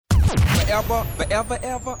Forever, forever,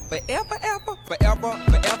 ever, forever, ever, forever,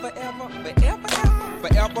 forever, ever, forever, ever,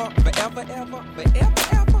 forever, forever, ever, forever,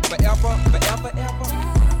 ever, forever, forever,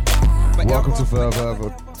 ever. Welcome to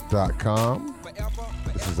foreverever.com.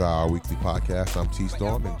 This is our weekly podcast. I'm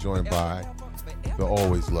T-Storm and joined by the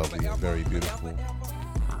always lovely and very beautiful,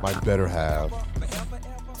 my better half,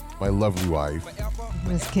 my lovely wife.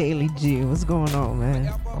 Miss Kaylee G. What's going on, man?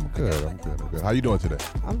 I'm good. How you doing today?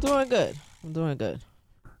 I'm doing good.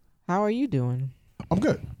 How are you doing? I'm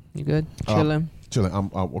good. You good? Chilling?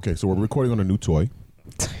 Chilling. Okay, so we're recording on a new toy.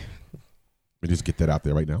 Let me just get that out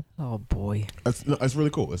there right now. Oh, boy. It's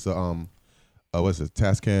really cool. It's a what's it?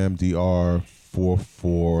 Tascam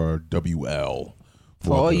DR44WL.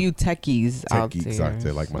 For all you techies out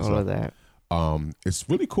there, like myself. all of that. It's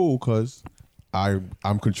really cool because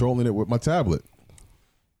I'm controlling it with my tablet.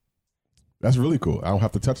 That's really cool. I don't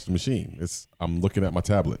have to touch the machine. I'm looking at my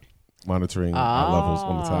tablet, monitoring my levels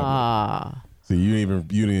on the tablet. So you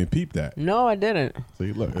didn't even peep that. No, I didn't. So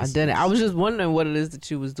you look. I didn't. I was just wondering what it is that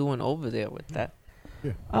you was doing over there with that.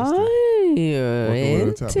 Yeah. Oh,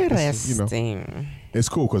 interesting. It's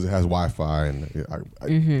cool because it has Wi-Fi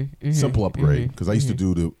and simple upgrade. Because I used to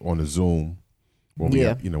do on the Zoom when we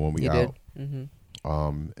out. And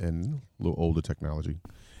a little older technology.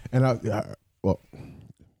 And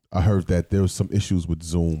I heard that there was some issues with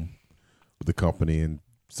Zoom with the company, and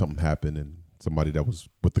something happened, and somebody that was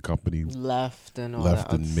with the company left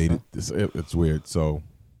and made it. It's weird. So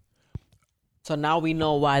now we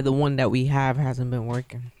know why the one that we have hasn't been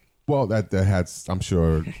working. Well, that has, I'm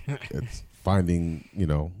sure, it's finding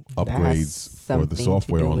upgrades for the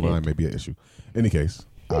software online may be an issue. In any case,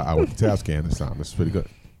 I went to Tascam this time. This is pretty good.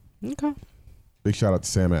 Okay. Big shout out to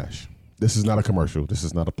Sam Ash. This is not a commercial. This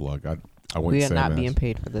is not a plug. I went we to are Sam not Ash. being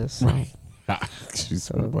paid for this. Right. She's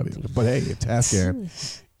so funny. But hey, Tascam,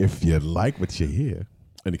 if you like what you hear.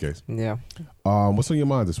 In any case. Yeah. What's on your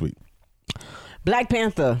mind this week? Black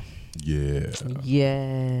Panther. Yeah.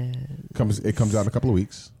 Yeah. It comes out in a couple of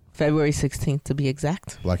weeks. February 16th to be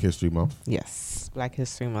exact. Black History Month. Yes. Black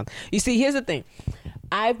History Month. You see, here's the thing.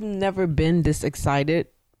 I've never been this excited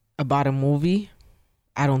about a movie.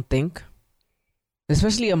 I don't think.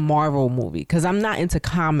 Especially a Marvel movie. Because I'm not into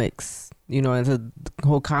comics. Into the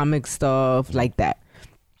whole comic stuff like that.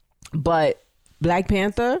 But Black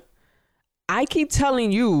Panther, I keep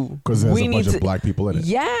telling you, because there's a bunch of black people in it.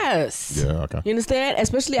 Yes. Yeah. Okay. You understand?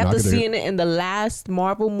 Especially after seeing it in the last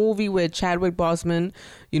Marvel movie with Chadwick Boseman,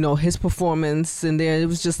 his performance, and there it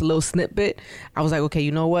was just a little snippet. I was like, okay,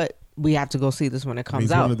 you know what? We have to go see this when it comes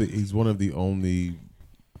out. He's one of the only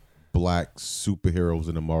black superheroes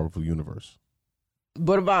in the Marvel universe.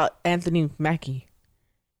 What about Anthony Mackie?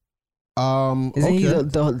 Isn't he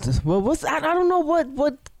what's I don't know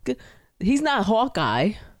what he's not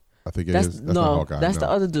Hawkeye. I think it is. That's not Hawkeye. That's the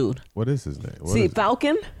other dude. What is his name?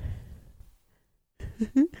 Falcon?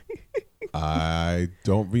 I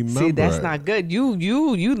don't remember. See, that's not good.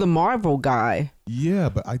 You the Marvel guy. Yeah,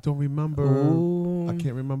 but I don't remember. Ooh. I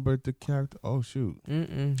can't remember the character. Oh, shoot.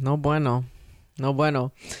 No bueno.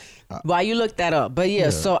 Why you look that up? But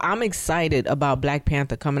yeah, so I'm excited about Black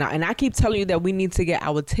Panther coming out. And I keep telling you that we need to get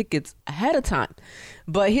our tickets ahead of time.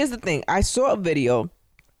 But here's the thing. I saw a video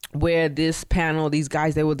where this panel, these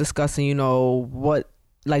guys, they were discussing, what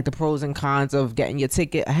like the pros and cons of getting your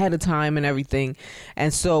ticket ahead of time and everything.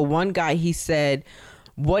 And so one guy, he said,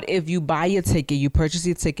 what if you buy your ticket, you purchase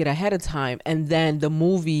your ticket ahead of time, and then the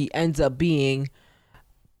movie ends up being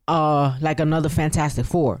like another Fantastic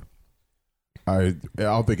Four? I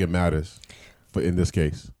don't think it matters in this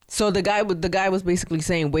case. So the guy was basically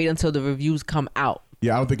saying wait until the reviews come out.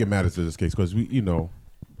 Yeah, I don't think it matters in this case because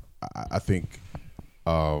I think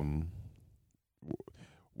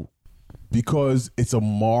because it's a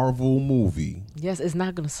Marvel movie. Yes, it's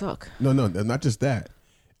not gonna suck. No, not just that.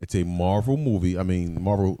 It's a Marvel movie. I mean,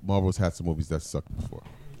 Marvel's had some movies that sucked before.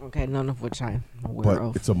 Okay, none of which I'm aware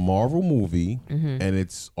of. But it's a Marvel movie, and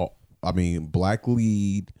it's black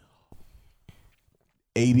lead.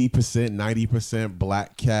 80%, 90%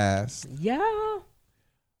 black cast. Yeah.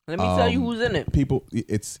 Let me tell you who's in it.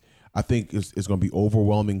 I think it's going to be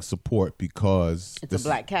overwhelming support because it's a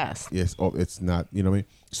black cast. Yes. Oh, it's not, you know what I mean?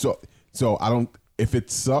 So I don't, if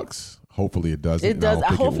it sucks, hopefully it doesn't. It does.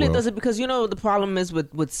 Hopefully it doesn't because the problem is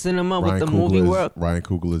with cinema, Ryan with the Coogler movie world. Ryan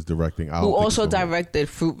Coogler is directing. Who also directed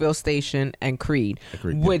Fruitvale Station and Creed,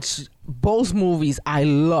 which both movies I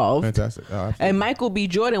love. Fantastic. And Michael B.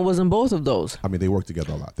 Jordan was in both of those. I mean, they work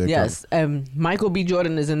together a lot. Yes. Michael B.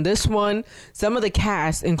 Jordan is in this one. Some of the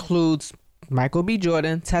cast includes Michael B.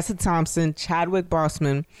 Jordan, Tessa Thompson, Chadwick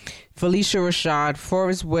Boseman, Felicia Rashad,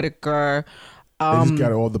 Forrest Whitaker, He just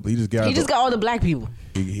got all the black people.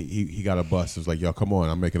 He got a bus. It was like, yo, come on,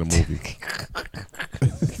 I'm making a movie.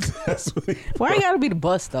 Why you gotta be the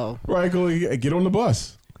bus though? Right, go get on the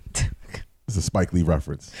bus. It's a Spike Lee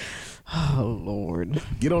reference. Oh Lord,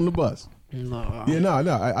 get on the bus. No. Yeah,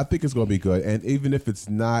 no. I think it's gonna be good, and even if it's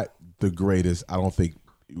not the greatest, I don't think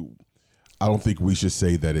we should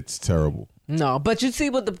say that it's terrible. No, but you see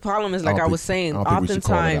what the problem is. Like I was saying,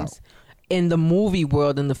 oftentimes in the movie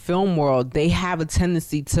world, in the film world, they have a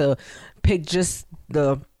tendency to pick just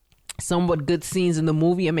the somewhat good scenes in the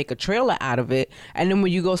movie and make a trailer out of it, and then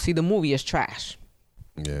when you go see the movie, it's trash.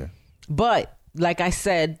 Yeah. But like I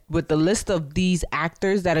said, with the list of these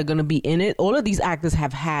actors that are going to be in it, all of these actors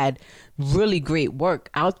have had really great work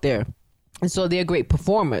out there, and so they're great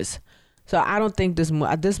performers. So I don't think this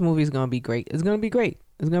movie is going to be great. It's going to be great.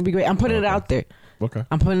 It's going to be great. I'm putting it out there. Okay.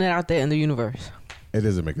 I'm putting it out there in the universe. It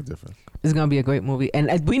doesn't make a difference. It's going to be a great movie. And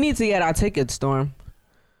we need to get our tickets, Storm.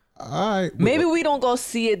 All right. Maybe we don't go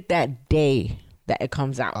see it that day that it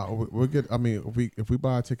comes out. We'll get. I mean, if we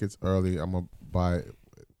buy tickets early, I'm going to buy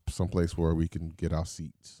someplace where we can get our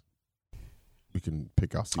seats. We can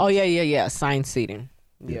pick our seats. Oh, yeah. Assigned seating.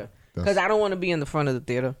 Yeah. Because I don't want to be in the front of the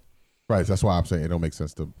theater. Right. That's why I'm saying it don't make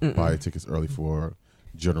sense to buy tickets early for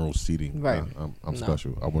general seating. Right. I'm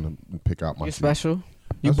special. I want to pick out my seat. You're special?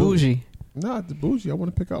 You bougie? Nah, the bougie. I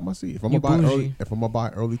want to pick out my seat. If I'm gonna buy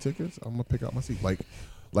early tickets, I'm gonna pick out my seat.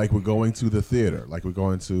 Like we're going to the theater. Like we're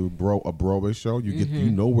going to a Broadway show.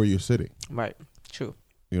 You know where you're sitting. Right. True.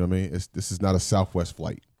 You know what I mean? This is not a Southwest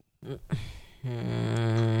flight.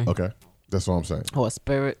 Okay. That's what I'm saying. Or a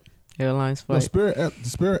Spirit Airlines flight. No,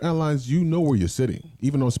 Spirit Airlines, you know where you're sitting.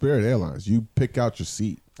 Even on Spirit Airlines, you pick out your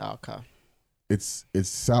seat. Okay. It's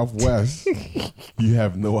Southwest. You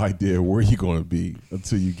have no idea where you're going to be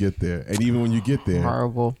until you get there. And even when you get there,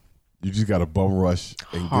 horrible. You just got a bum rush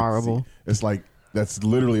and horrible. Get the seat. It's like that's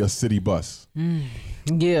literally a city bus.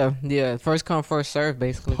 Yeah. First come, first serve,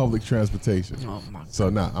 basically. Public transportation. Oh my God. So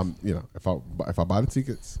now I'm, if I buy the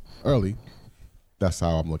tickets early, that's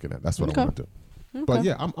how I'm looking at it. That's what I want to do. Okay. But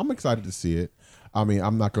yeah, I'm excited to see it. I mean,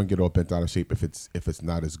 I'm not gonna get all bent out of shape if it's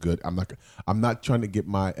not as good. I'm not trying to get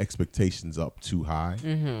my expectations up too high.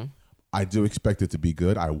 Mm-hmm. I do expect it to be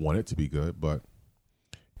good. I want it to be good, but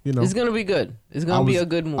it's gonna be good. It's gonna be a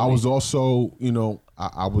good movie. I was also,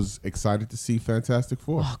 I was excited to see Fantastic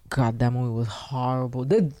Four. Oh God, that movie was horrible.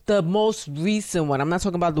 The most recent one. I'm not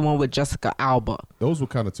talking about the one with Jessica Alba. Those were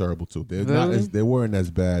kind of terrible too. They weren't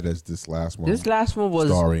as bad as this last one. This last one was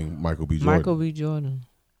starring Michael B. Jordan.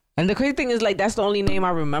 And the crazy thing is, like, that's the only name I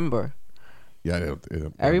remember. Yeah,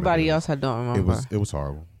 everybody else I don't remember. It was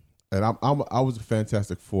horrible. And I was a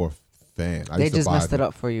Fantastic Four fan. They just messed it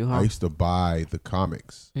up for you, huh? I used to buy the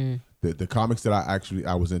comics. The comics that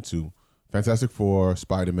I was into: Fantastic Four,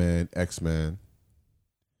 Spider-Man, X-Men.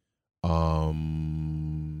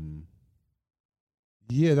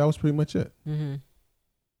 Yeah, that was pretty much it. Mm-hmm.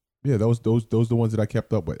 Yeah, those are the ones that I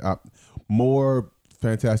kept up with. More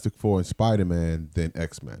Fantastic Four and Spider-Man than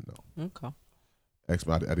X-Men, though. Okay.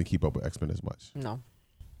 X-Men, I didn't keep up with X-Men as much. No.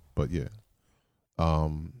 But yeah,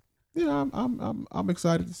 I'm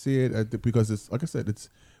excited to see it because it's like I said, it's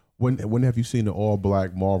when have you seen an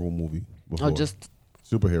all-black Marvel movie before? Oh, just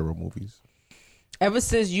superhero movies. Ever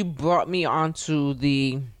since you brought me onto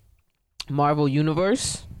the Marvel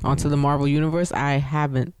universe, I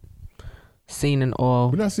haven't seen an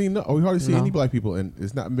all. We're not seeing. We hardly see any black people, and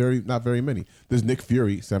it's not very many. There's Nick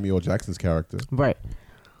Fury, Samuel Jackson's character, right?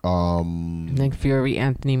 Nick Fury,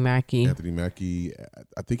 Anthony Mackie. I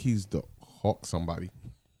think he's the Hawk. Somebody.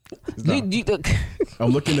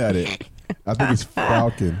 I'm looking at it. I think it's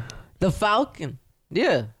Falcon. The Falcon.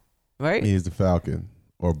 Yeah. Right. He is the Falcon,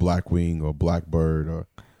 or Blackwing, or Blackbird, or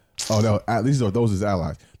no. At least those is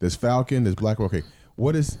allies. There's Falcon. There's Black. Okay.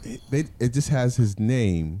 What is it? It just has his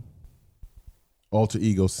name. Alter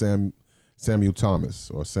ego Samuel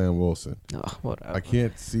Thomas or Sam Wilson. Oh, whatever. I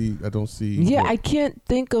don't see. Yeah, I can't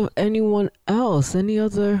think of anyone else. Any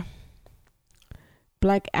other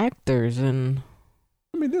black actors? And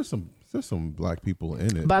I mean, there's some black people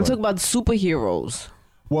in it. But I'm talking about superheroes.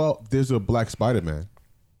 Well, there's a black Spider-Man.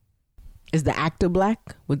 Is the actor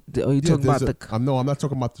black? Are you talking about No, I'm not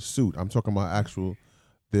talking about the suit. I'm talking about actual.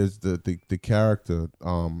 There's the character.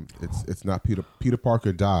 It's not Peter. Peter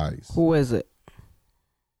Parker dies. Who is it?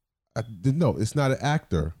 No, it's not an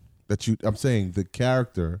actor I'm saying the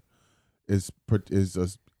character is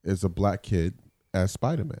a black kid as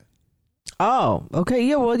Spider-Man. Oh, okay.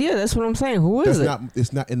 Yeah, well, yeah, that's what I'm saying. Who is it?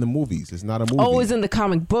 It's not in the movies. It's not a movie. Oh, it's in the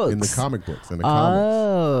comic books. In the comic books.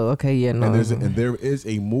 Oh, okay. Yeah, no. And there is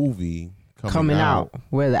a movie coming out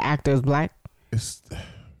where the actor is black.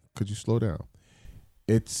 Could you slow down?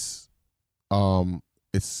 It's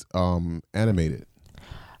animated.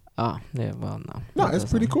 Oh, yeah, well, no. No, it's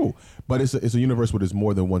pretty cool. But it's a universe where there's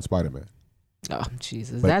more than one Spider-Man. Oh,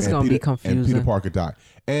 Jesus. That's going to be confusing. And Peter Parker died.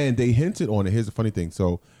 And they hinted on it. Here's the funny thing.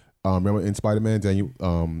 So, remember in Spider-Man, Daniel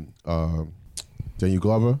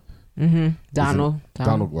Glover? Mm-hmm. Donald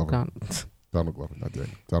Glover. Donald Glover, not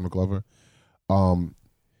Daniel. Donald Glover.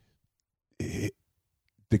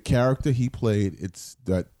 The character he played, it's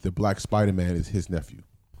that the Black Spider-Man is his nephew.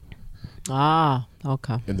 Ah,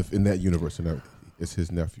 okay. In that universe, it's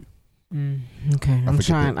his nephew. Okay, I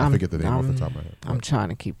forget the name off the top of my head. I'm trying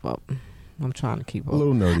to keep up. A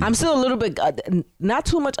little nerdy. I'm still a little bit, not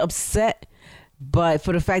too much upset, but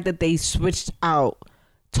for the fact that they switched out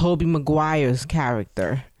Tobey Maguire's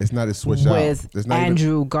character. It's not a switch out. With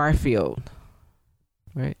Andrew Garfield.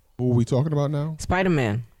 Right. Who are we talking about now?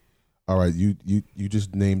 Spider-Man. All right, you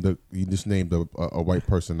just named a white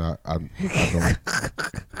person. I don't.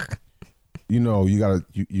 You know, you gotta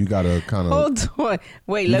kind of hold on.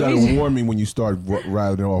 Wait, let me. You gotta warn me when you start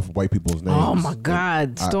rattling off white people's names. Oh my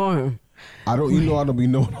God, Storm! I don't be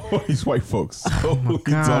knowing all these white folks. So who you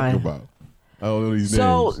talking about? I don't know these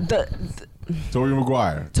names. So Tobey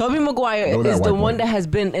Maguire. Tobey Maguire is the one that has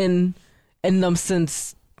been in them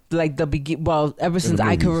since like the beginning. Well, ever since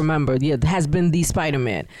I can remember. Yeah, has been the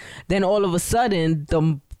Spider-Man. Then all of a sudden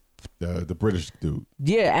the British dude.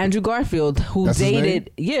 Yeah, Andrew Garfield, who that's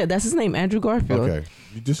dated. Yeah, that's his name, Andrew Garfield. Okay,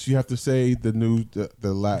 you have to say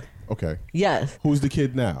the Okay. Yes. Who's the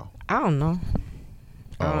kid now? I don't know.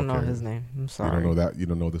 I don't know his name. I'm sorry. You don't know that? You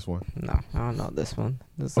don't know this one? No, I don't know this one.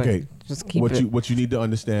 Okay, just keep it. What you need to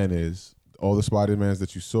understand is all the Spider-Mans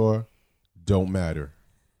that you saw don't matter.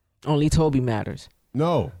 Only Tobey matters.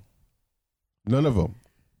 No, none of them.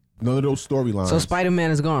 None of those storylines. So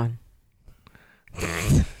Spider-Man is gone.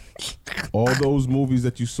 All those movies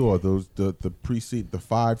that you saw, the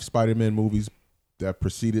 5 Spider-Man movies that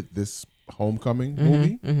preceded this Homecoming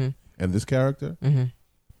movie and this character,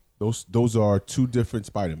 those are 2 different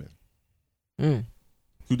Spider-Men.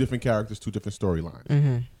 2 different characters, 2 different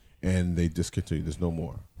storylines, and they discontinued. There's no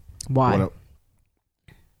more. Why?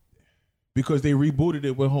 Because they rebooted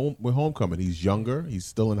it with Homecoming. He's younger. He's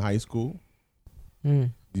still in high school.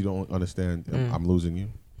 You don't understand. I'm losing you.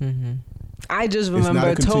 I just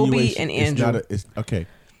remember Tobey and Andrew. Okay.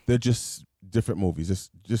 They're just different movies.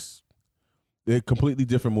 They're completely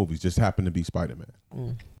different movies. Just happen to be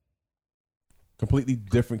Spider-Man. Completely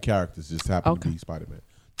different characters. Just happen to be Spider-Man.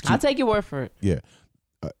 I'll take your word for it. Yeah.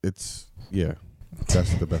 That's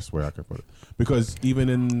the best way I can put it. Because even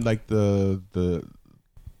in like the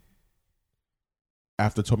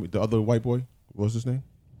after Tobey, the other white boy, what was his name?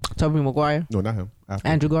 Tobey Maguire? No, not him.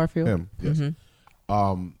 Andrew Garfield? Him, yes.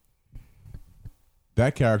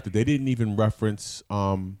 That character, they didn't even reference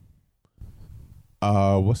what's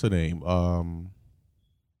her name?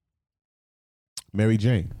 Mary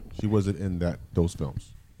Jane. She wasn't in those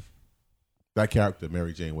films. That character,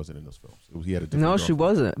 Mary Jane, wasn't in those films. He had a different she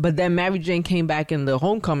wasn't. But then Mary Jane came back in the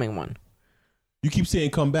Homecoming one. You keep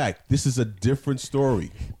saying come back. This is a different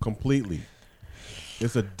story completely.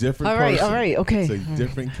 It's a different person. All right, okay. It's a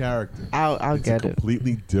different character. I'll get it. It's a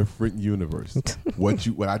completely different universe. What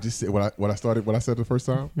I just said, what I said the first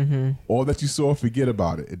time, all that you saw, forget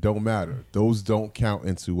about it. It don't matter. Those don't count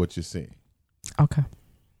into what you're seeing. Okay.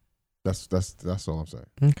 That's all I'm saying.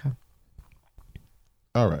 Okay.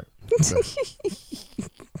 All right.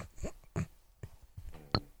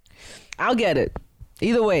 I'll get it.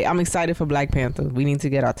 Either way, I'm excited for Black Panther. We need to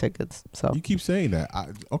get our tickets. So you keep saying that.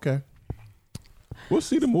 Okay. We'll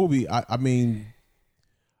see the movie. I mean,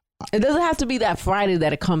 it doesn't have to be that Friday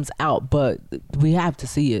that it comes out, but we have to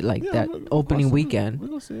see it that opening weekend. We're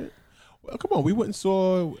gonna see it. Well, come on, we went and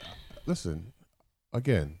saw. Listen,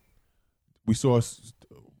 again, we saw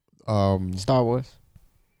Star Wars.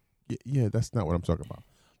 Yeah, that's not what I'm talking about.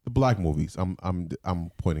 The black movies. I'm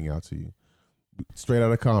pointing out to you. Straight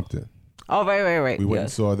Outta Compton. Oh, right. We went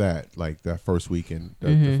and saw that that first weekend.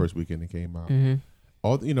 The first weekend it came out.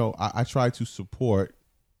 All I try to support,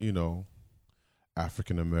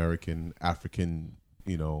 African American,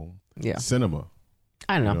 cinema.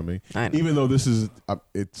 I know. You know what I mean? I know. Even though this is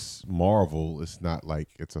it's Marvel, it's not like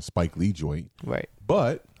it's a Spike Lee joint, right?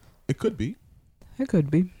 But it could be. It could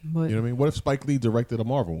be. But you know what I mean? What if Spike Lee directed a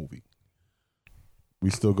Marvel movie? We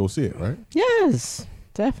still go see it, right? Yes,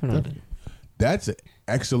 definitely. That's an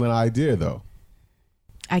excellent idea, though.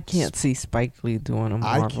 I can't see Spike Lee doing a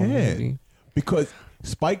Marvel movie because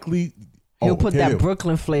Spike Lee, he'll put that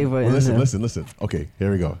Brooklyn flavor in there. Listen. Okay,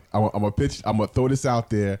 here we go. I'm gonna throw this out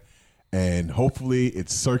there, and hopefully it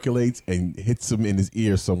circulates and hits him in his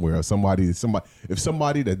ear somewhere. Or if somebody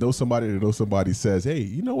that knows somebody says, "Hey,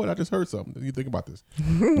 you know what? I just heard something. What do you think about this?"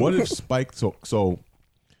 What if Spike?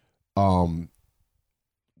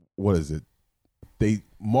 What is it?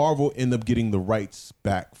 Marvel end up getting the rights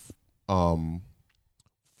back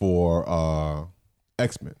for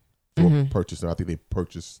X-Men for purchasing. I think they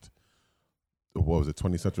purchased, what was it,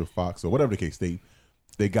 20th Century Fox or whatever the case.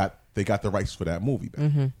 They got the rights for that movie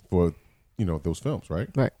back for those films, right?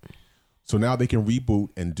 Right. So now they can reboot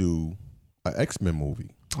and do an X-Men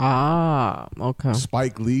movie. Ah, okay.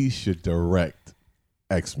 Spike Lee should direct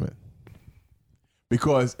X-Men.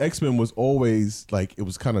 Because X-Men was always like, it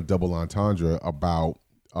was kind of double entendre about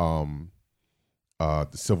the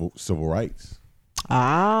civil rights.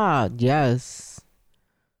 Ah, yes.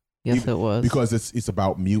 Yes, it was. Because it's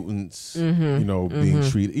about mutants, being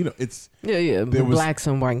treated. It's blacks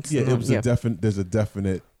and whites. Yeah, it was there's a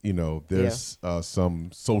definite, there's some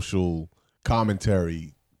social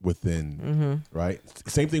commentary within, right?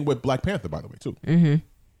 Same thing with Black Panther, by the way, too.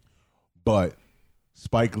 But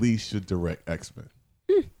Spike Lee should direct X-Men.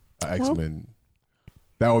 X-Men,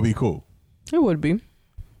 that would be cool. It would be.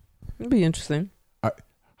 It'd be interesting.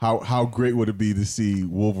 How great would it be to see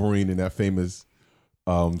Wolverine in that famous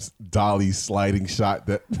dolly sliding shot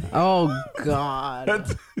that? Oh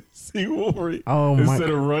God! See Wolverine. Oh my! Instead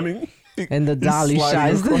of running, and the dolly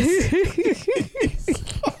shot.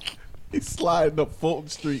 He's sliding up Fulton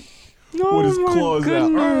Street with his claws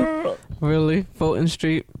out. Really, Fulton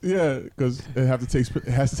Street? Yeah, because it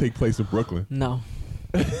has to take place in Brooklyn. No.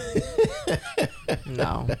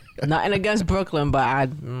 No, nothing against Brooklyn, but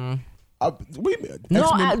actually,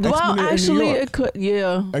 it could.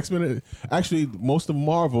 Yeah, X-Men. Actually, most of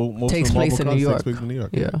Marvel takes place in New York. Takes place in New York.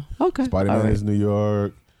 Yeah. Okay. Spider-Man is New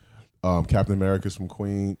York. Captain America is from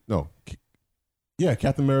Queens. No. Yeah,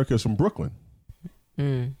 Captain America is from Brooklyn.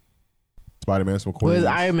 Spider-Man's from Queens. Where's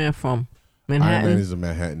Iron Man from? Manhattan. Iron Man is a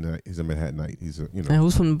Manhattanite. He's a Manhattanite. He's a And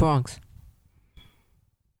who's from the Bronx?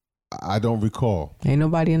 I don't recall. Ain't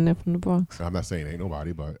nobody in there from the Bronx. I'm not saying ain't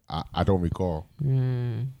nobody, but I don't recall.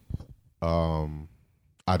 I'm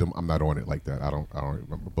not on it like that. I don't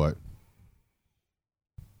remember, but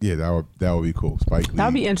yeah, that would be cool. Spike Lee.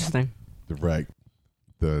 That'd be interesting. Direct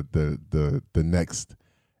the next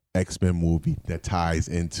X-Men movie that ties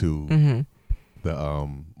into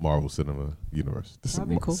the Marvel Cinema Universe, the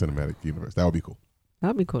cinematic universe. That would be cool.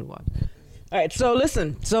 That'd be cool to watch. All right, so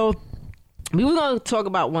listen, we were gonna talk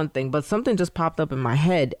about one thing, but something just popped up in my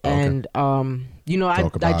head, and I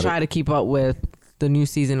try to keep up with the new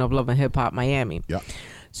season of Love and Hip Hop Miami. Yeah.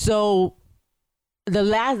 So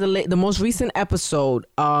the most recent episode,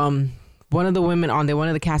 one of the women on there, one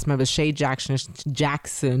of the cast members, Shay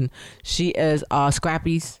Jackson, she is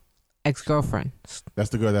Scrappy's ex-girlfriend. That's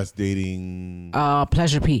the girl that's dating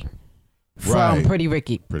Pleasure P from Pretty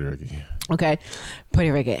Ricky. Pretty Ricky. Okay,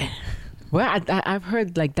 Pretty Ricky. Well, I've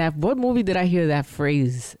heard like that. What movie did I hear that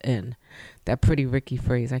phrase in? That Pretty Ricky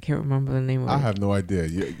phrase. I can't remember the name of it. I have no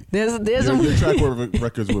idea. There's your track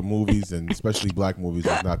records with movies, and especially black movies,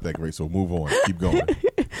 is not that great. So move on. Keep going.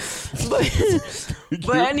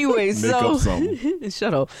 but anyway,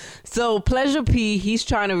 shut up. So Pleasure P, he's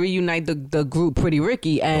trying to reunite the group Pretty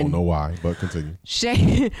Ricky, and don't know why, but continue.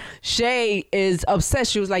 Shay is upset.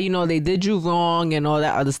 She was like, they did you wrong and all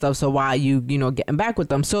that other stuff. So why are you getting back with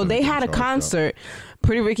them? So they had a concert.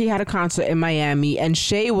 Pretty Ricky had a concert in Miami, and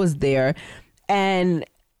Shay was there, and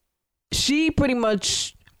she pretty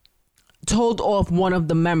much told off one of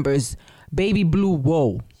the members, Baby Blue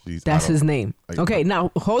Whoa. That's his name. Okay,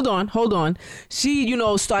 now hold on. She,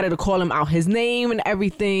 started to call him out his name and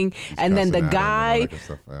everything, and then the guy,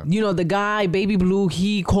 the guy, Baby Blue,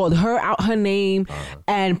 he called her out her name,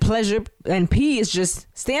 and Pleasure and P is just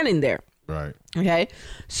standing there. Right. Okay.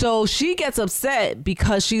 So she gets upset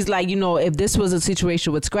because she's like, if this was a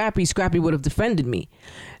situation with Scrappy would have defended me.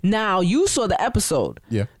 Now, you saw the episode.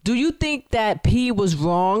 Yeah. Do you think that P was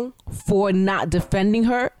wrong for not defending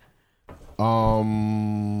her?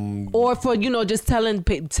 Or for, just telling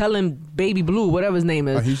Baby Blue, whatever his name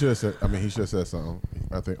is. He should have said something.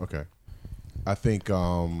 I think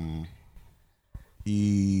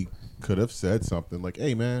he could have said something like,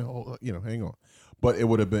 hey man, hang on. But it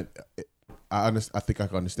would have been, I think I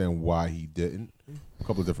can understand why he didn't. A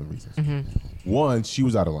couple of different reasons. One, she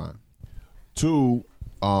was out of line. Two,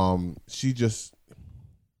 she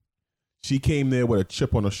came there with a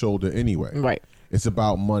chip on her shoulder anyway. Right. It's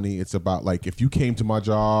about money. It's about, like, if you came to my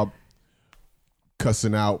job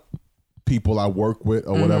cussing out people I work with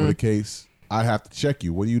or whatever the case, I have to check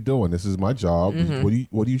you. What are you doing? This is my job.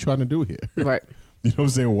 What are you trying to do here? Right. You know what I'm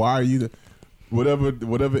saying? Why are you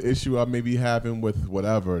whatever issue I may be having with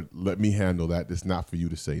whatever, let me handle that. It's not for you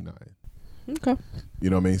to say nothing. Okay. You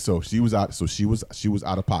know what I mean? So she was out. So she was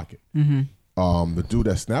out of pocket. Mm-hmm. The dude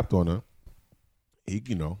that snapped on her, he,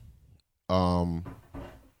 you know, I'm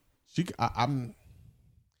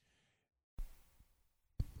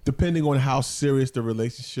depending on how serious the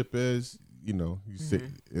relationship is, you know,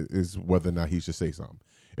 is whether or not he should say something.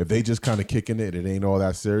 If they just kind of kicking it, it ain't all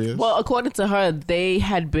that serious. Well, according to her, they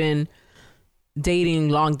had been dating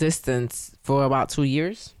long distance for about 2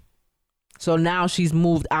 years. So now she's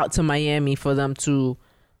moved out to Miami for them to,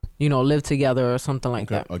 you know, live together or something like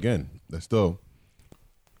that. Again, that's still,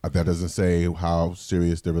 that doesn't say how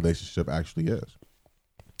serious the relationship actually is.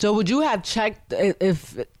 So would you have checked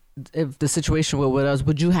if the situation were with us?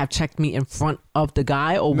 Would you have checked me in front of the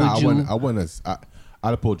guy, or would you? I wouldn't. I'd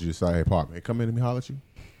have pulled you to the side. Hey, pardon me. Come in and me holler at you.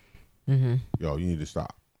 Mm-hmm. Yo, you need to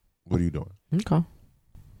stop. What are you doing? Okay.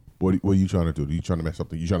 What are you trying to do? Are you trying to mess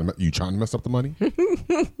up you trying to mess up the money?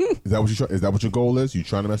 Is that what your goal is? You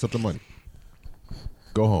trying to mess up the money?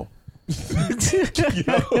 Go home.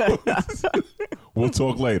 We'll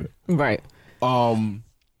talk later. Right.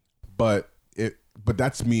 But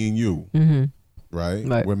that's me and you. Mm-hmm.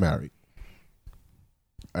 Right? We're married.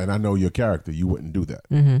 And I know your character. You wouldn't do that.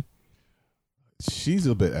 Mm-hmm. She's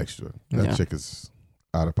a bit extra. That chick is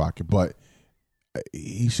out of pocket. But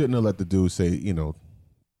he shouldn't have let the dude say, you know,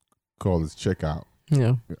 call his chick out.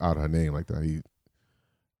 Yeah. Out of her name like that.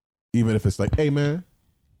 Even if it's like, hey, man.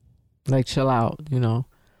 Like, chill out, you know.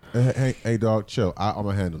 Hey, dog, chill. I'm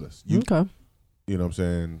going to handle this. Okay. You know what I'm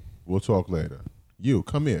saying? We'll talk later. You,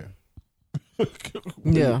 come here.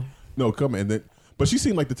 Yeah. No, come in. But she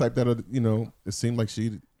seemed like the type that, you know, it seemed like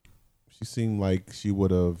she seemed like she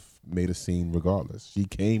would have made a scene regardless. She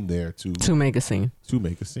came there to make a scene.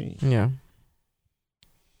 Yeah.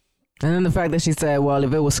 And then the fact that she said, well,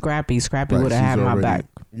 if it was Scrappy would have had my back.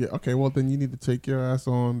 Yeah, okay, well, then you need to take your ass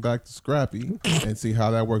on back to Scrappy and see how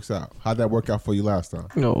that works out. How'd that work out for you last time?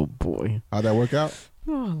 Oh, boy. How'd that work out?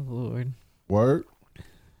 Oh, Lord. Word?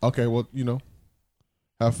 Okay, well, you know,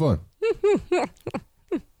 have fun.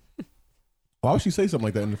 Why would she say something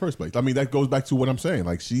like that in the first place? I mean, that goes back to what I'm saying.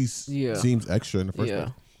 Like, she seems extra in the first place.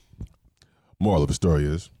 Moral of the story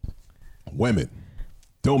is, women,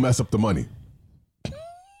 don't mess up the money.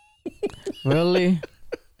 Really?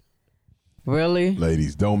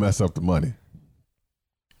 Ladies, don't mess up the money.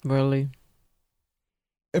 Really?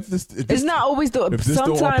 If this it's not always the. If this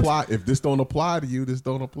don't apply to you, this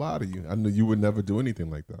don't apply to you. I know you would never do anything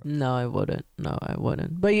like that. No, I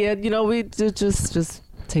wouldn't. But yeah, you know, we just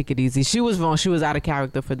take it easy. She was wrong. She was out of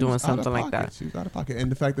character for doing something like that. She was out of pocket,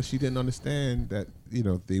 and the fact that she didn't understand that, you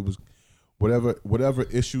know, they was whatever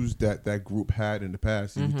issues that group had in the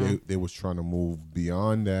past, they was trying to move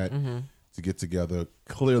beyond that to get together,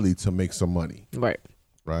 clearly to make some money.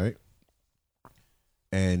 Right.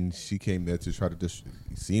 And she came there to try to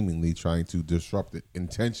seemingly trying to disrupt it,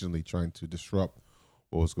 intentionally trying to disrupt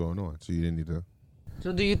what was going on. So you didn't need to.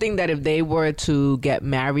 So do you think that if they were to get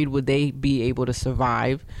married, would they be able to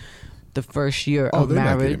survive the first year of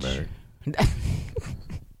marriage? Not getting married.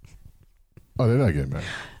 They're not getting married.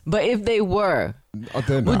 But if they were,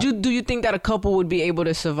 do you think that a couple would be able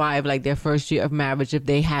to survive like their first year of marriage if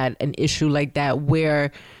they had an issue like that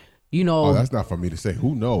where, you know? Oh, that's not for me to say.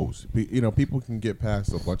 Who knows? You know, people can get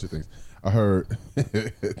past a bunch of things. I heard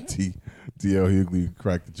D.L. Hughley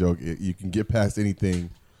cracked the joke. You can get past anything,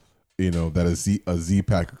 you know, that a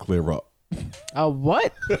Z-Pack could clear up. A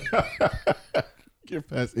what? Get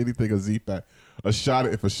past anything a Z-Pack. If a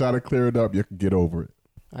shot will clear it up, you can get over it.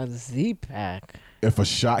 A Z-Pack. If a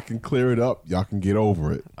shot can clear it up, y'all can get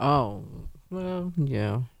over it. Oh, well,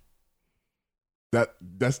 yeah.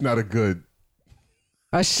 That's not a good.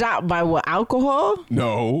 A shot by what? Alcohol?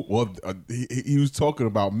 No. Well, he was talking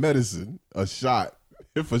about medicine. A shot.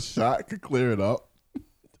 If a shot could clear it up,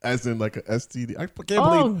 as in like a STD. I can't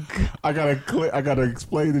believe I gotta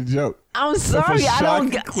explain the joke. I'm sorry, I don't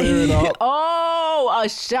get clear it up. Oh, a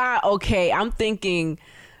shot. Okay, I'm thinking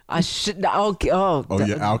a shot. Okay. Oh,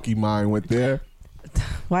 your alky mind went there.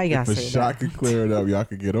 Why you gotta say that? If a shot could clear it up, y'all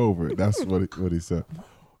could get over it. That's what he said.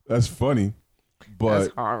 That's funny, but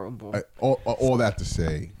that's horrible. All that to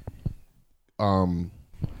say,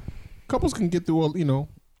 couples can get through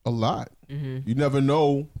a lot. Mm-hmm. You never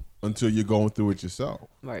know until you're going through it yourself,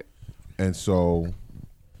 right? And so,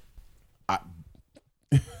 I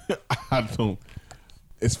don't.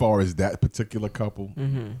 As far as that particular couple,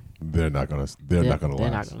 they're not gonna last. They're not gonna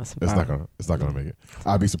survive. It's not gonna make it.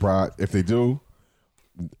 I'd be surprised if they do.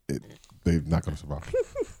 They're not gonna survive.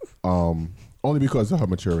 Only because of her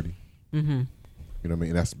maturity. You know what I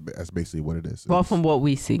mean? And that's basically what it is. Well, from what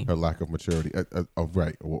we see, her lack of maturity,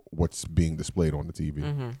 right? What's being displayed on the TV.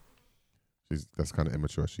 Mm-hmm. That's kind of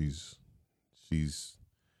immature. She's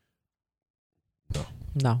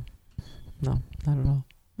no, not at all.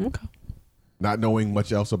 Okay. Not knowing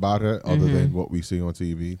much else about her other than what we see on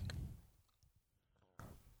TV.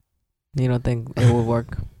 You don't think it would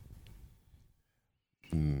work?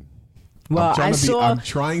 Well, I'm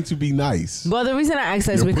trying to be nice. Well, the reason I ask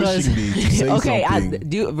that is because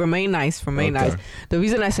remain nice. Nice. The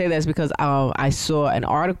reason I say that is because I saw an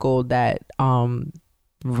article that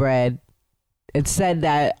read. It said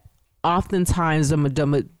that oftentimes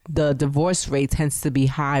the divorce rate tends to be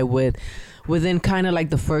high within kind of like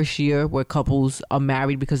the first year where couples are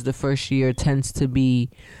married, because the first year tends to be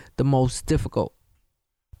the most difficult.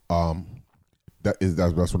 That's what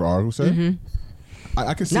the article said. Mm-hmm.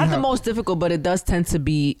 I can see not the most difficult, but it does tend to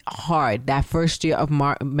be hard that first year of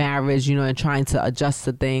marriage, and trying to adjust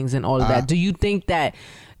to things and all of that. Do you think that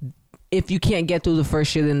if you can't get through the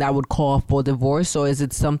first year, then that would call for divorce, or is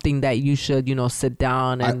it something that you should, sit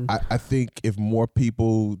down and? I think if more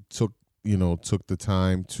people took the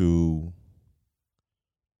time to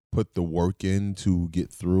put the work in to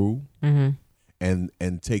get through,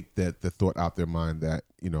 and take the thought out their mind that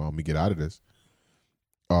I'm gonna get out of this.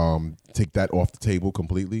 Take that off the table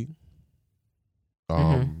completely.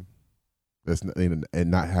 And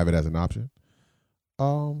not have it as an option.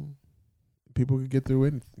 People can get through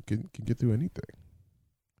anything. Can get through anything.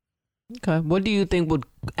 Okay, what do you think would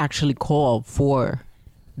actually call for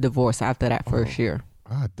divorce after that first year?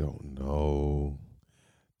 I don't know.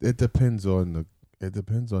 It depends on the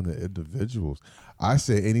individuals. I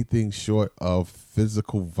say anything short of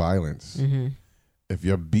physical violence. Mm-hmm. If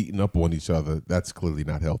you're beating up on each other, that's clearly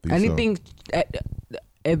not healthy. Anything,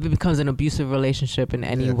 it becomes an abusive relationship in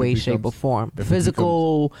any way, shape, or form.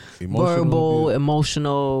 Physical, verbal,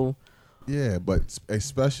 emotional. Yeah, but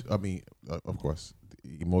especially, of course,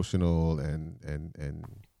 emotional and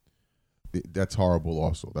that's horrible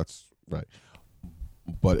also. That's right.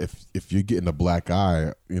 But if you're getting a black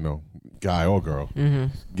eye, guy or girl,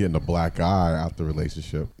 getting a black eye out the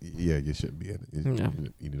relationship, you shouldn't be in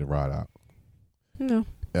it. You need to ride out. No.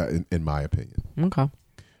 In my opinion. Okay.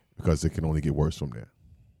 Because it can only get worse from there.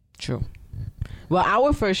 True. Well,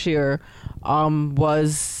 our first year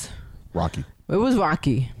was rocky. It was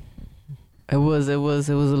rocky. It was a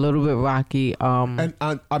little bit rocky. And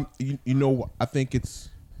I think it's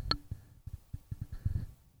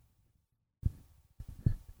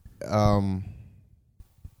to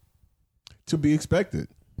be expected.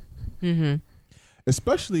 Mm-hmm.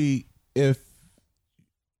 Especially if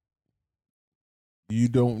you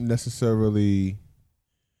don't necessarily,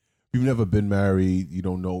 you've never been married, you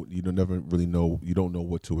don't know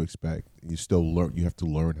what to expect. You have to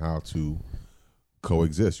learn how to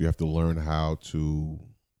coexist. You have to learn how to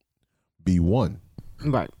be one.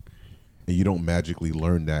 Right. And you don't magically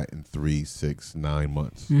learn that in 3, 6, 9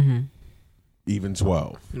 months. Mm-hmm. Even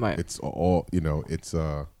 12. Right. It's all, it's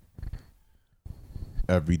a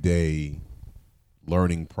everyday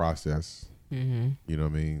learning process. Mm-hmm. You know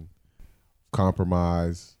what I mean?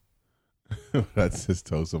 Compromise. I just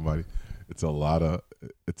told somebody it's a lot of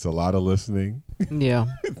listening. Yeah.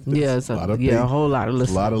 It's a whole lot of listening.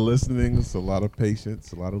 It's a lot of listening, it's a lot of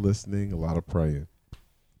patience, a lot of listening, a lot of praying.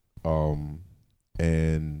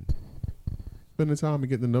 And spending time and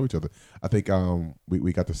getting to know each other. I think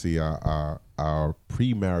we got to see our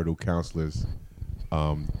premarital counselors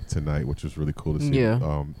tonight, which was really cool to see.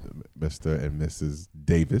 Yeah. Mr. and Mrs.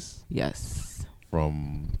 Davis. Yes.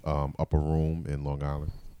 From Upper Room in Long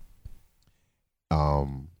Island.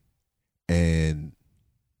 And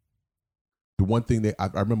the one thing I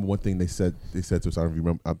remember one thing they said to us, I don't know if you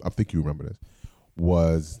remember, I think you remember this,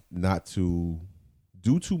 was not to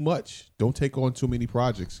do too much. Don't take on too many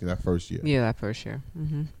projects in that first year. Yeah, that first year.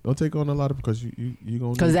 Mm-hmm. Don't take on a lot of, because you're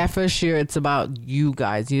going to. Because that first year, it's about you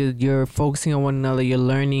guys. You're focusing on one another. You're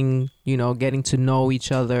learning, getting to know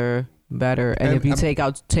each other better. And if you take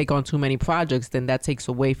on too many projects, then that takes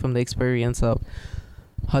away from the experience of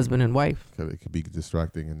husband and wife. It could be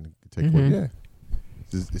distracting and take away. Yeah,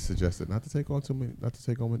 it's suggested not to take on too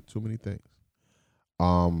many things.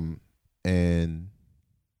 And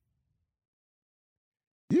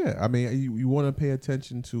yeah, I mean, you want to pay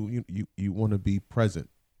attention to you want to be present.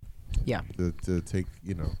 Yeah. To take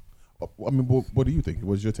I mean, what do you think?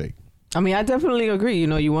 What's your take? I mean, I definitely agree.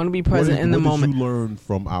 You want to be present in the moment. What did you learn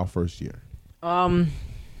from our first year?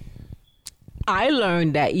 I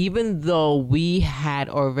learned that even though we had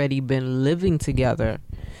already been living together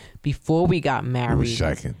before we got married. We were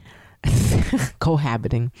shacking.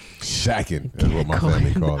 Cohabiting. Shacking is what my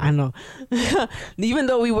family called it. I know. Even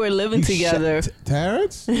though we were living together.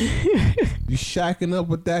 Terrence? You shacking up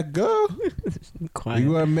with that girl? Quiet.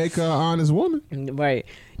 You gonna make her an honest woman? Right.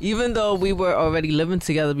 Even though we were already living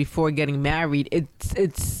together before getting married,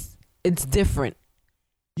 it's different.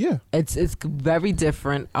 Yeah. It's very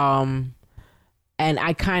different. And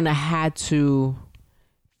I kind of had to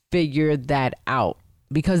figure that out,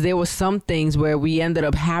 because there were some things where we ended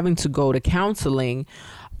up having to go to counseling,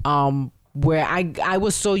 where I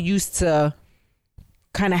was so used to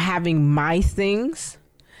kind of having my things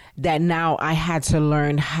that now I had to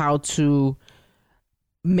learn how to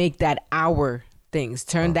make that our things,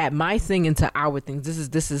 turn that my thing into our things.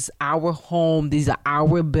 This is our home. These are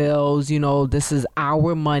our bills. This is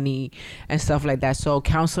our money and stuff like that. So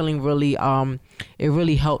counseling really, it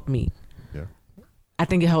really helped me. Yeah. I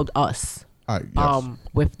think it helped us. Yes.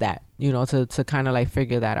 With that, to kind of like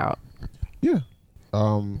figure that out. Yeah.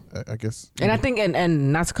 I guess. And I think,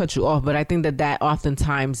 and not to cut you off, but I think that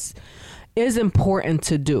oftentimes is important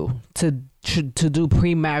to do, to do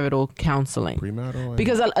premarital counseling. Premarital.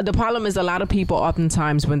 Because the problem is, a lot of people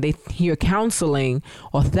oftentimes when they hear counseling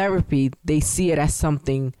or therapy, they see it as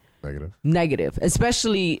something negative,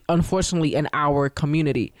 especially unfortunately in our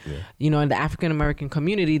community. In the African American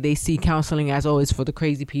community, they see counseling as always for the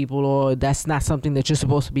crazy people, or that's not something that you're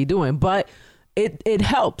supposed to be doing. But it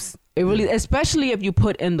helps. It really, especially if you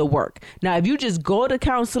put in the work. Now, if you just go to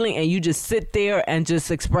counseling and you just sit there and just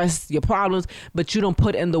express your problems, but you don't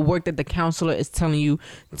put in the work that the counselor is telling you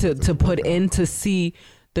to put in to see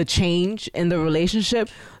the change in the relationship,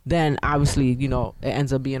 then obviously, it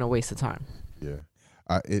ends up being a waste of time. Yeah.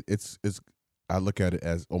 I look at it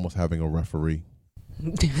as almost having a referee.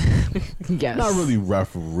 Yes. Not really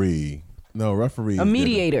referee. No, referee. A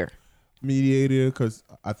mediator. Mediator, because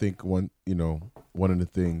I think one of the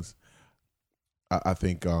things I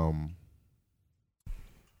think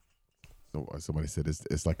somebody said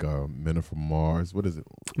it's like a men are from Mars. What is it?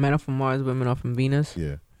 Men are from Mars, women are from Venus.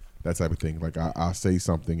 Yeah, that type of thing. Like I say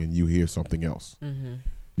something and you hear something else.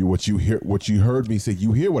 Mm-hmm. What you heard me say.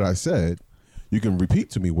 You hear what I said. You can repeat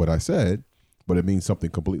to me what I said, but it means something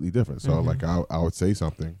completely different. So like I would say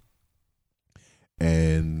something,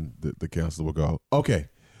 and the counselor will go, okay.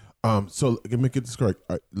 So let me get this correct.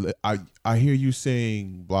 I hear you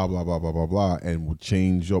saying blah blah blah blah blah blah, and will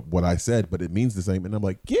change up what I said, but it means the same. And I'm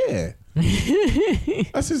like, yeah,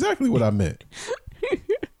 that's exactly what I meant.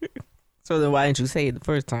 So then why didn't you say it the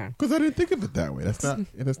first time? Because I didn't think of it that way. That's not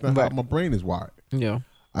how my brain is wired. Yeah,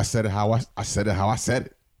 I said it how I said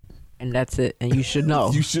it, and that's it. And you should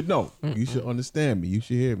know. You should know. You should understand me. You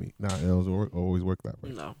should hear me. Nah, it doesn't always work that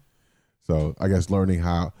way. No. So I guess learning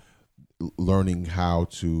how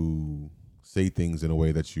to say things in a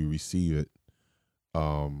way that you receive it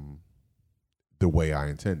the way I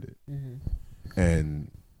intended.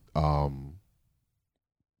 And I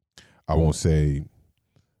won't say,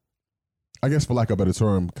 I guess for lack of a better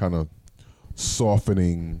term, kind of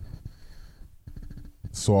softening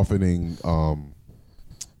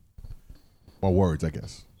my words, I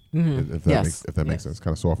guess. If that makes sense.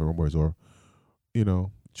 Kind of softening my words, or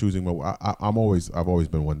choosing my. I've always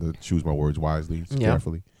been one to choose my words wisely,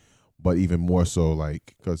 carefully, but even more so,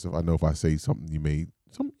 like, because if I know if I say something, you may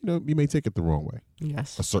take it the wrong way.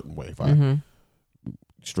 Yes, a certain way. If I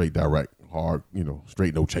straight, direct, hard,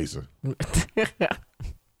 straight, no chaser.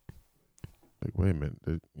 Like, wait a minute,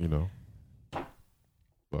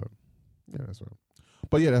 but yeah, that's right.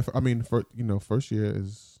 But yeah, first year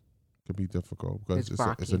could be difficult because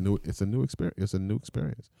it's a new experience. It's a new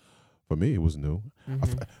experience. For me, it was new.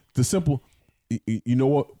 The simple, you know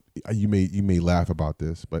what? You may laugh about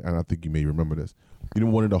this, and I think you may remember this.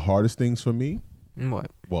 One of the hardest things for me.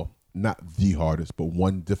 What? Well, not the hardest, but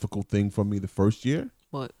one difficult thing for me the first year.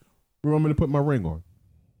 What? Remember to put my ring on.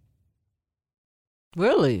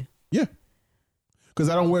 Really? Yeah. Because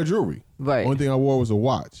I don't wear jewelry. Right. Only thing I wore was a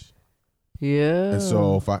watch. Yeah. And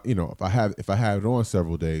so if I have it on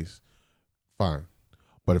several days, fine.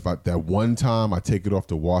 But if that one time I take it off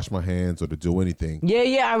to wash my hands or to do anything.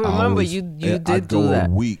 Yeah, I remember you did I'd do that.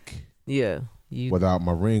 a week. Yeah. Without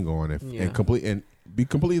my ring on and be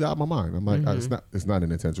completely out of my mind. I'm like, it's not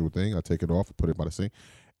an intentional thing. I take it off, put it by the sink,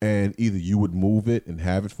 and either you would move it and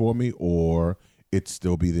have it for me, or it'd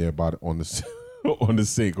still be there on the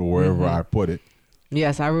sink or wherever I put it.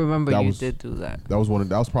 Yes, I remember you did do that. That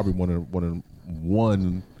was probably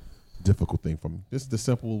one difficult thing for me. Just the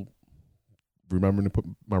simple remembering to put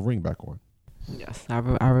my ring back on. Yes, I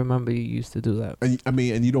remember you used to do that.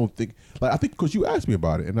 And you don't think, like, I think because you asked me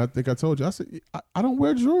about it, and I think I told you, I said, I don't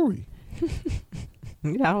wear jewelry.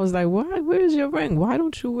 Yeah, I was like, why? Where's your ring? Why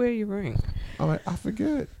don't you wear your ring? I'm like, I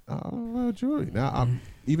forget. Jewelry. Now,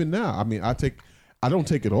 even now, I mean, I don't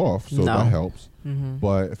take it off, so that helps. Mm-hmm.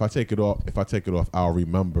 But if I take it off, I'll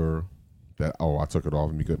remember that. Oh, I took it off.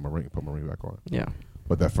 Let me get my ring. Put my ring back on. Yeah.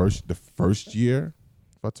 But the first year,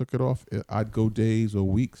 if I took it off, I'd go days or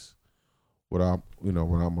weeks without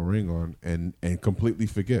my ring on and completely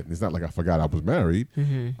forget. And it's not like I forgot I was married.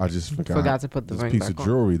 Mm-hmm. I just forgot to put the ring piece back of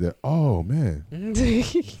jewelry on. That. Oh man.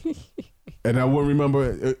 And I wouldn't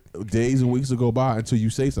remember days and weeks to go by until you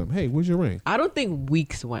say something. Hey, where's your ring? I don't think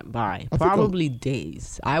weeks went by. Probably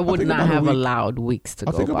days. I would not have allowed weeks to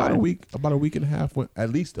go by. I think about a week and a half at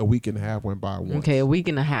least a week and a half went by once. Okay, a week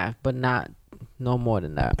and a half, but no more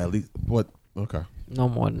than that. At least what? Okay. No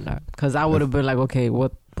more than that, because I would have been like, okay,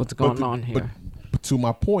 what's going on here? But to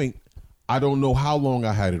my point, I don't know how long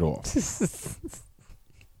I had it off.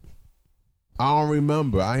 I don't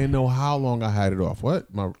remember. I didn't know how long I had it off. What?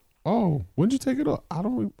 When did you take it off? I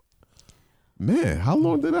don't. Man, how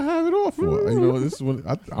long did I have it off for? This is when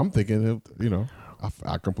I'm thinking.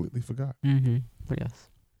 I completely forgot. Mm-hmm. Yes.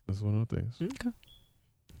 That's one of the things.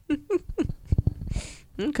 Okay.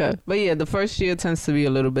 Okay. But yeah, the first year tends to be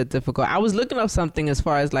a little bit difficult. I was looking up something as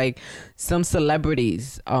far as like some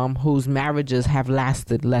celebrities whose marriages have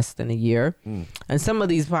lasted less than a year. And some of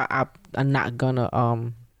these are not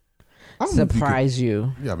gonna surprise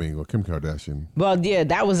you. Yeah, I mean, Kim Kardashian. Well, yeah,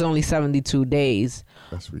 that was only 72 days.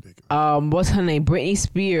 That's ridiculous. What's her name? Britney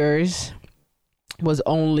Spears was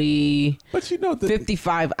only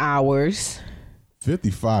 55 hours.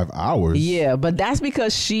 55 hours? Yeah, but that's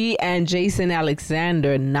because she and Jason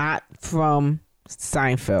Alexander, not from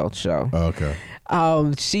Seinfeld show. Oh, okay.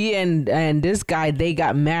 She and this guy, they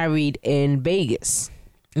got married in Vegas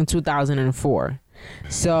in 2004.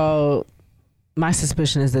 So my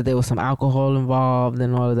suspicion is that there was some alcohol involved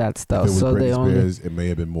and all of that stuff. If it was Britney Spears, it may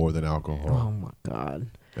have been more than alcohol. Oh my God.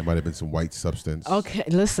 It might have been some white substance. Okay,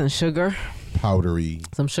 listen, sugar. Powdery.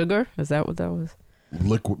 Some sugar? Is that what that was?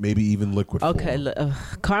 Liquid, maybe even liquid. Okay,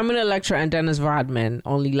 Carmen Electra and Dennis Rodman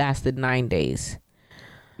only lasted 9 days.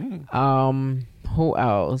 Who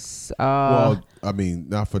else? Well, I mean,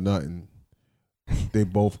 not for nothing. They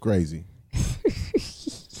both crazy.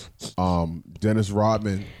 Dennis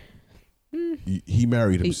Rodman, he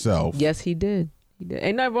married himself. Yes, he did.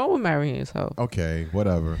 Ain't nothing wrong with marrying yourself. Okay,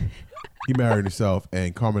 whatever. He married himself,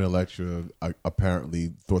 and Carmen Electra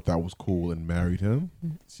apparently thought that was cool and married him.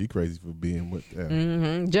 She crazy for being with them.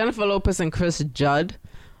 Mm-hmm. Jennifer Lopez and Chris Judd,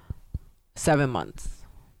 7 months.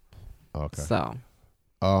 Okay. So,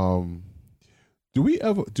 okay,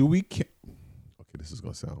 this is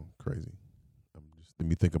gonna sound crazy. Let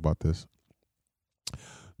me think about this.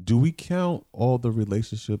 Do we count all the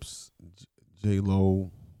relationships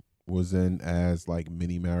J-Lo was in as like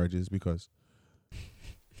mini marriages? Because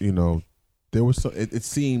there was it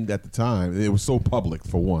seemed at the time it was so public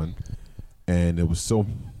for one, and it was so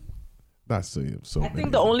not so. I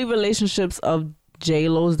think the only relationships of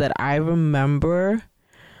J-Lo's that I remember: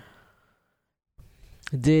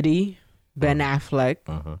 Diddy, Ben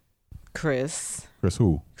Affleck, Chris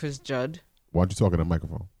who? Chris Judd. Why aren't you talking to the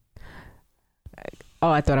microphone? Oh,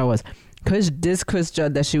 I thought I was. Chris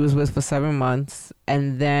Judd that she was with for 7 months,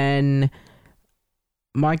 and then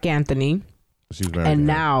Mark Anthony. She's married. And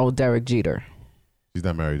now Derek Jeter. She's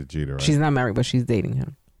not married to Jeter, right? She's not married, but she's dating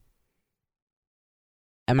him.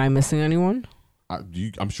 Am I missing anyone?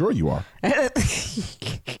 I'm sure you are.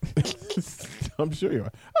 I'm sure you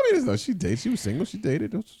are. I mean, she dated. She was single. She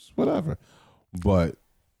dated. Whatever. But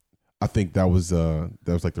I think that was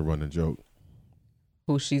like the running joke.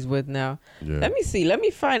 Who she's with now? Yeah. Let me see. Let me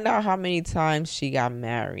find out how many times she got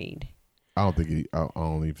married. I don't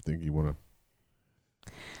even think you want to.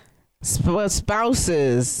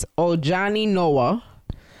 Spouses: Johnny Noah,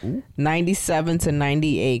 97 to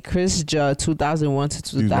 98. Chris Judd, 2001 to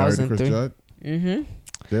 2003. Chris Judd? Mm-hmm.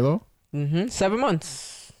 J-Lo? Mm-hmm. 7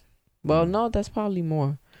 months. Well, no, that's probably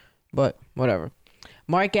more, but whatever.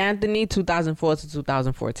 Mark Anthony, 2004 to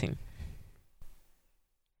 2014.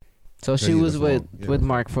 So she was with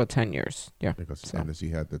Mark for 10 years. Yeah. And then she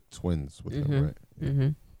had the twins with him, right?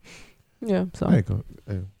 Mm-hmm. Yeah. So. Hey.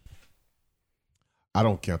 I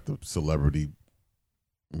don't count the celebrity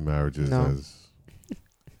marriages as.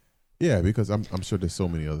 Yeah, because I'm sure there's so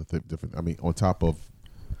many other different. I mean, on top of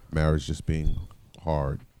marriage just being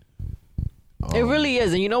hard. It really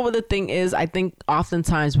is. And you know what the thing is? I think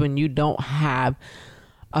oftentimes when you don't have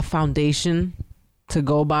a foundation to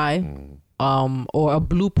go by, or a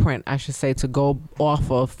blueprint, I should say, to go off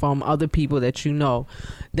of from other people that you know,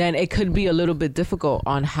 then it could be a little bit difficult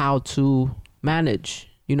on how to manage.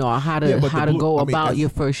 How to go about your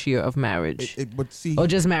first year of marriage, but see, or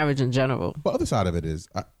just marriage in general. The other side of it is,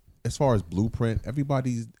 as far as blueprint,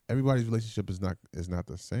 everybody's relationship is not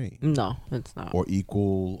the same. No, it's not. Or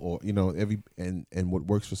equal, or and what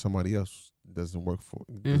works for somebody else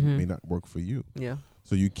may not work for you. Yeah.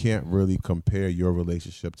 So you can't really compare your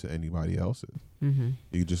relationship to anybody else's. Mm-hmm.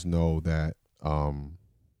 You just know that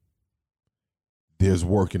there's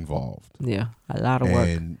work involved. Yeah, a lot of work.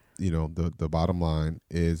 And the bottom line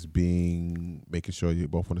is making sure you're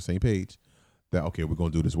both on the same page. That okay, we're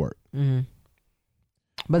gonna do this work. Mm-hmm.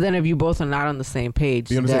 But then if you both are not on the same page,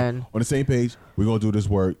 then on the same page, we're gonna do this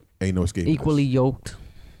work. Ain't no escape. Equally yoked.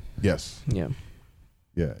 Yes. Yeah.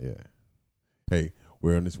 Yeah. Hey,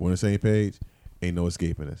 we're on the same page. Ain't no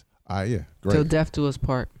escaping this. Yeah, great. Till death do us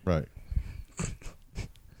part. Right.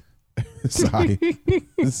 Sorry.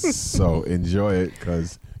 So enjoy it,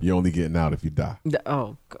 because you're only getting out if you die.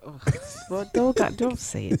 Oh, well, don't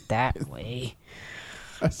say it that way.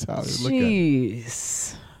 That's how it look at it.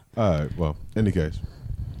 Jeez. All right. Well, in any case,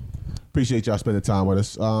 appreciate y'all spending time with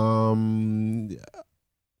us.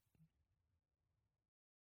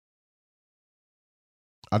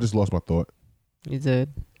 I just lost my thought. You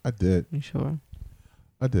did? I did. You sure?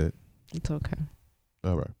 I did. It's okay.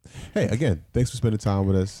 All right. Hey, again, thanks for spending time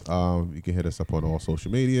with us. You can hit us up on all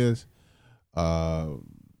social medias,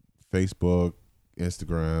 Facebook,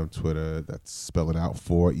 Instagram, Twitter. That's spell it out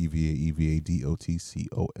for EVADOTCOM.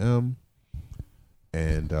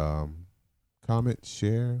 And comment,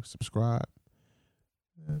 share, subscribe.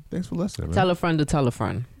 Thanks for listening, man. Tell a friend to tell a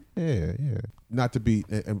friend. Yeah. Not to be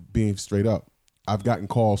and being straight up. I've gotten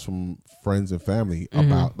calls from friends and family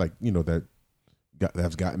about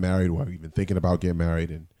that's gotten married or even thinking about getting married,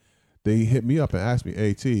 and they hit me up and asked me,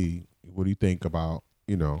 "Hey T, what do you think about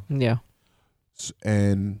Yeah.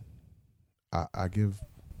 And I give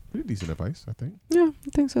pretty decent advice, I think. Yeah, I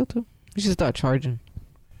think so too. You should start charging.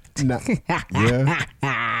 Nah,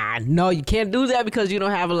 yeah. No, you can't do that because you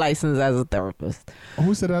don't have a license as a therapist.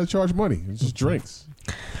 Who said I charge money? It's just drinks.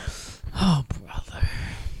 Oh, brother.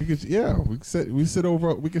 We can sit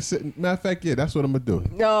over. We can sit. Matter of fact, yeah, that's what I'm gonna do.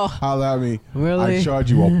 No. Holla at me. Really? I charge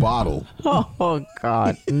you a bottle. Oh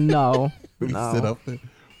God, no. We sit up.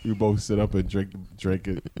 We both sit up and drink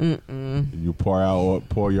it. And you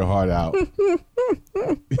pour your heart out.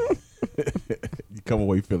 You come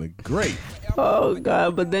away feeling great. Oh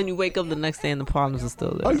God! But then you wake up the next day and the problems are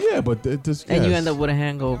still there. Oh yeah, but and you end up with a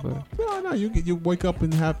hangover. No, you wake up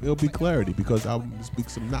and it'll be clarity, because I'm gonna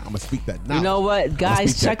speak that now. You know what,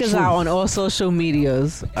 guys? Check us out on all social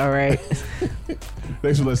medias. All right.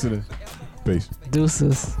 Thanks for listening. Peace.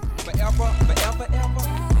 Deuces. Forever, forever, ever.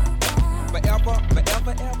 Forever,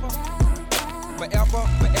 forever, ever. Forever,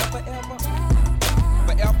 forever, ever.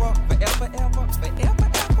 Forever, forever, ever. Forever.